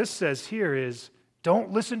 What this says here is,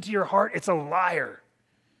 don't listen to your heart, it's a liar.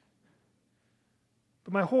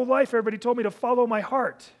 But my whole life, everybody told me to follow my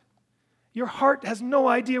heart. Your heart has no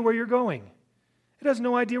idea where you're going. It has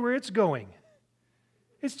no idea where it's going.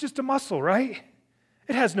 It's just a muscle, right?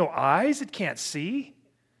 It has no eyes, it can't see.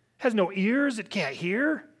 It has no ears, it can't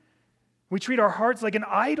hear. We treat our hearts like an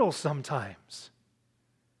idol sometimes.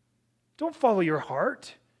 Don't follow your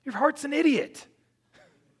heart. Your heart's an idiot.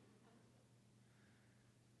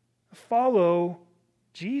 Follow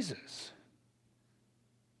Jesus.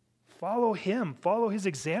 Follow Him. Follow His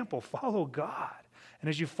example. Follow God. And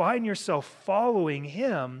as you find yourself following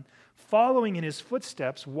Him, following in His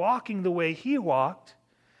footsteps, walking the way He walked,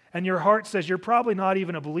 and your heart says you're probably not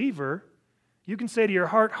even a believer, you can say to your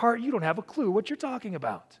heart, you don't have a clue what you're talking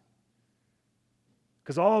about.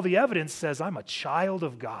 Because all the evidence says I'm a child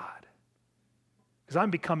of God. Because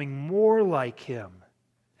I'm becoming more like Him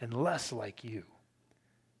and less like you.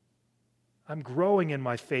 I'm growing in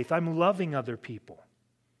my faith. I'm loving other people.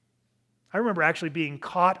 I remember actually being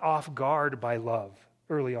caught off guard by love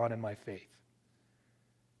early on in my faith.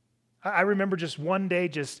 I remember just one day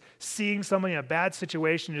just seeing somebody in a bad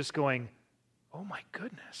situation just going, oh my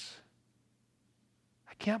goodness,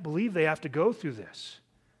 I can't believe they have to go through this.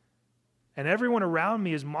 And everyone around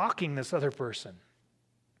me is mocking this other person.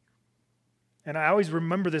 And I always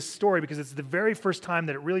remember this story because it's the very first time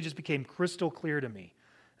that it really just became crystal clear to me.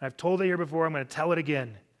 And I've told it here before, I'm going to tell it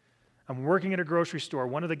again. I'm working at a grocery store.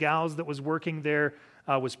 One of the gals that was working there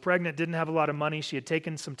was pregnant, didn't have a lot of money. She had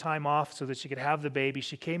taken some time off so that she could have the baby.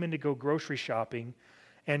 She came in to go grocery shopping,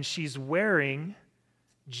 and she's wearing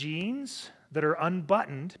jeans that are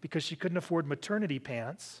unbuttoned because she couldn't afford maternity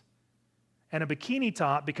pants, and a bikini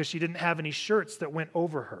top because she didn't have any shirts that went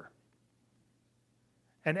over her.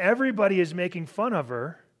 And everybody is making fun of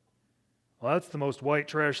her. Well, that's the most white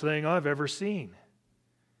trash thing I've ever seen.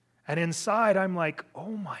 And inside, I'm like,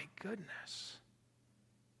 oh my goodness.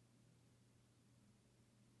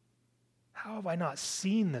 How have I not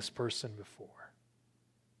seen this person before?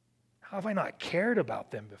 How have I not cared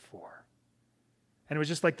about them before? And it was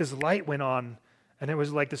just like this light went on, and it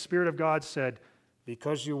was like the Spirit of God said,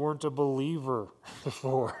 because you weren't a believer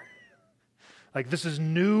before. Like, this is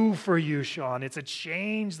new for you, Sean. It's a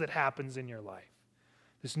change that happens in your life.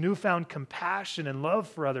 This newfound compassion and love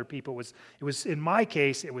for other people it was in my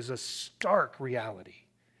case, it was a stark reality.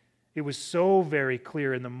 It was so very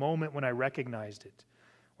clear in the moment when I recognized it,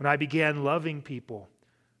 when I began loving people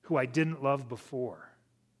who I didn't love before.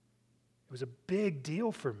 It was a big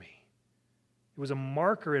deal for me. It was a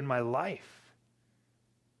marker in my life.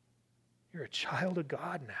 You're a child of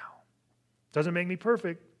God now. Doesn't make me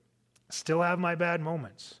perfect. Still have my bad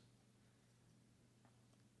moments.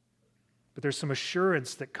 But there's some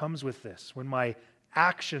assurance that comes with this when my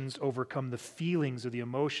actions overcome the feelings or the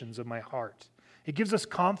emotions of my heart. It gives us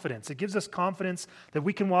confidence. It gives us confidence that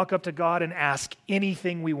we can walk up to God and ask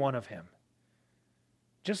anything we want of Him.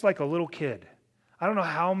 Just like a little kid. I don't know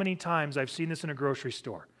how many times I've seen this in a grocery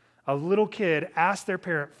store. A little kid asked their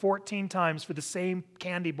parent 14 times for the same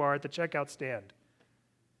candy bar at the checkout stand.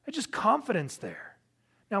 There's just confidence there.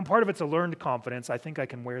 Now, part of it's a learned confidence. I think I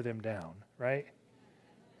can wear them down, right?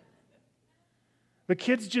 But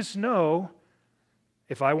kids just know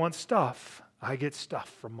if I want stuff, I get stuff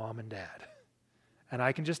from mom and dad. And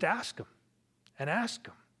I can just ask them and ask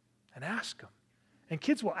them and ask them. And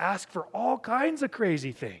kids will ask for all kinds of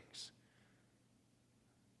crazy things.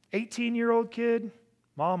 18-year-old kid,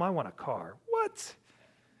 Mom, I want a car. What?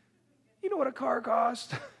 You know what a car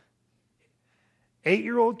costs?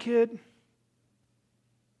 8-year-old kid,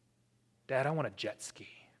 Dad, I want a jet ski.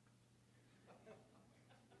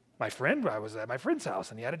 I was at my friend's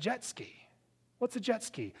house and he had a jet ski. What's a jet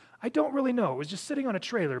ski? I don't really know. It was just sitting on a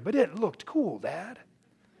trailer, but it looked cool, Dad.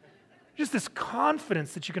 Just this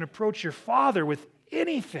confidence that you can approach your father with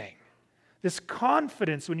anything. This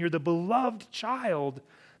confidence when you're the beloved child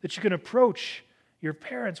that you can approach your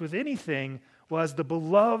parents with anything. Well, as the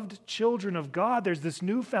beloved children of God, there's this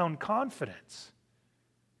newfound confidence.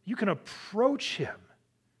 You can approach Him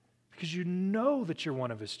because you know that you're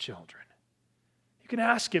one of His children. You can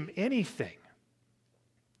ask Him anything.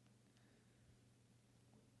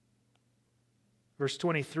 Verse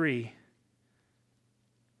 23,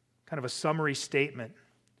 kind of a summary statement.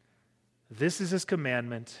 This is His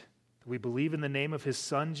commandment, that we believe in the name of His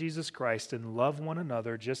Son, Jesus Christ, and love one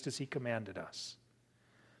another just as He commanded us.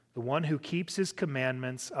 The one who keeps His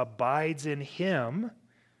commandments abides in Him.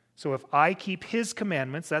 So if I keep His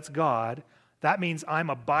commandments, that's God, that means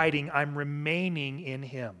I'm abiding, I'm remaining in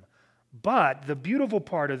Him. But the beautiful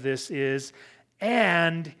part of this is,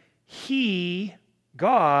 and He,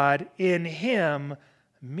 God, in Him,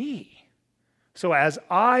 me. So as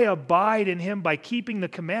I abide in Him by keeping the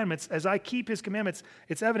commandments, as I keep His commandments,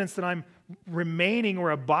 it's evidence that I'm remaining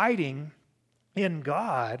or abiding in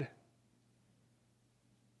God.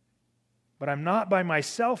 But I'm not by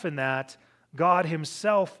myself in that. God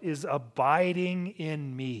Himself is abiding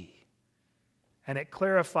in me. And it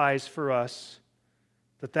clarifies for us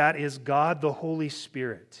that that is God the Holy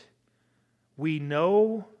Spirit. We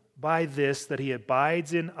know by this that He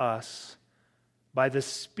abides in us by the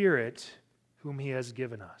Spirit whom He has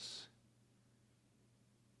given us.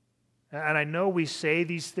 And I know we say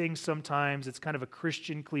these things sometimes, it's kind of a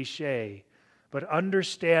Christian cliche, but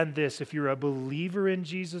understand this, if you're a believer in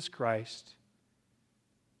Jesus Christ,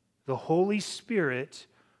 the Holy Spirit,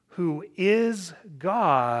 who is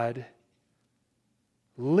God,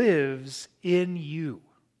 lives in you.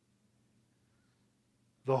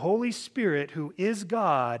 The Holy Spirit, who is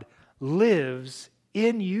God, lives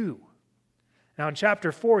in you. Now in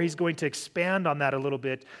chapter 4, he's going to expand on that a little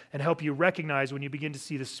bit and help you recognize when you begin to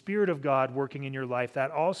see the Spirit of God working in your life,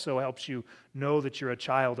 that also helps you know that you're a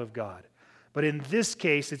child of God. But in this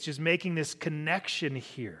case, it's just making this connection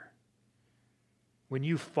here. When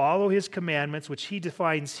you follow His commandments, which He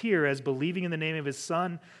defines here as believing in the name of His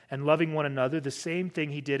Son and loving one another, the same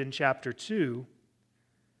thing He did in chapter 2,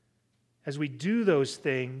 as we do those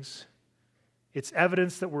things, It's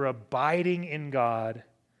evidence that we're abiding in God,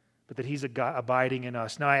 but that He's abiding in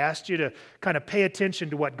us. Now, I asked you to kind of pay attention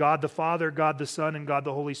to what God the Father, God the Son, and God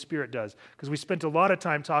the Holy Spirit does, because we spent a lot of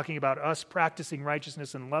time talking about us practicing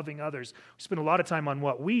righteousness and loving others. We spent a lot of time on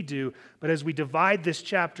what we do, but as we divide this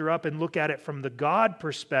chapter up and look at it from the God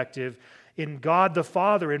perspective, in God the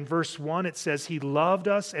Father, in verse 1, it says He loved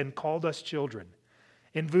us and called us children.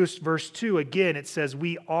 In verse 2, again, it says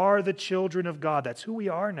we are the children of God. That's who we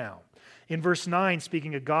are now. In verse 9,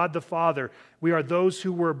 speaking of God the Father, we are those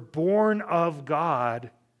who were born of God,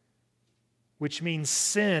 which means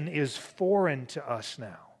sin is foreign to us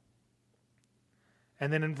now.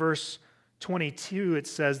 And then in verse 22, it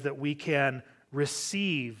says that we can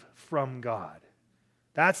receive from God.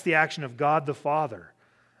 That's the action of God the Father.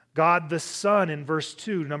 God the Son, in verse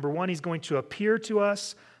 2, number 1, He's going to appear to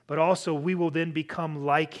us, but also we will then become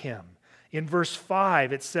like Him. In verse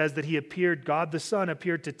 5, it says that He appeared, God the Son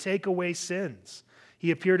appeared to take away sins. He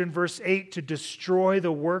appeared in verse 8 to destroy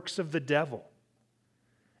the works of the devil.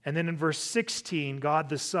 And then in verse 16, God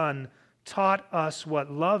the Son taught us what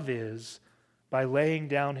love is by laying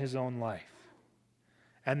down His own life.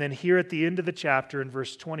 And then here at the end of the chapter, in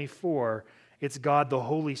verse 24, it's God the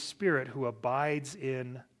Holy Spirit who abides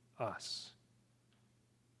in us.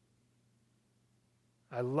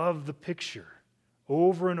 I love the picture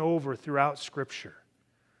over and over throughout Scripture.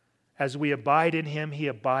 As we abide in Him, He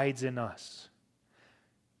abides in us.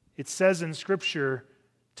 It says in Scripture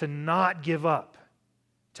to not give up,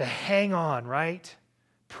 to hang on, right?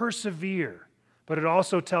 Persevere. But it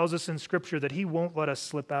also tells us in Scripture that He won't let us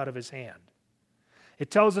slip out of His hand.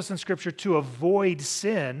 It tells us in Scripture to avoid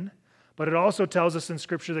sin, but it also tells us in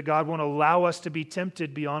Scripture that God won't allow us to be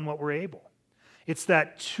tempted beyond what we're able. It's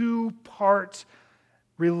that two-part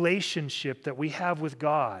relationship that we have with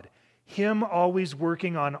God. Him always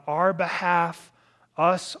working on our behalf,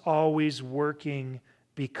 us always working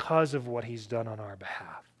because of what He's done on our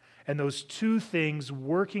behalf. And those two things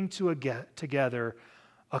working together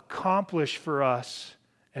accomplish for us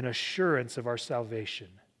an assurance of our salvation.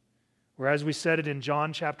 Whereas we said it in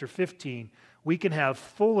John chapter 15, we can have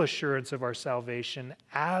full assurance of our salvation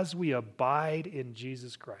as we abide in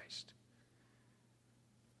Jesus Christ.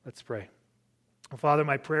 Let's pray. Father,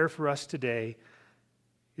 my prayer for us today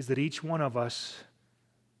is that each one of us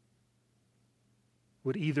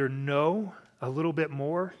would either know a little bit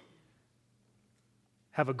more,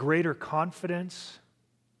 have a greater confidence,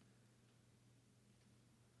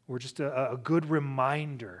 or just a good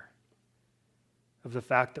reminder of the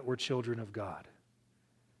fact that we're children of God.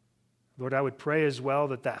 Lord, I would pray as well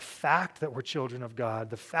that that fact that we're children of God,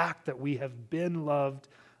 the fact that we have been loved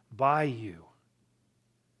by You,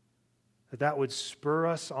 that would spur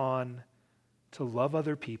us on to love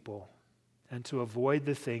other people and to avoid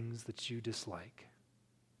the things that You dislike.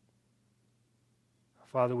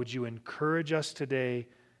 Father, would You encourage us today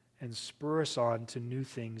and spur us on to new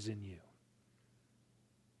things in You?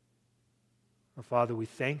 Father, we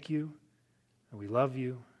thank You and we love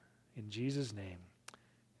You. In Jesus' name,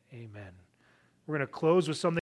 amen. We're going to close with something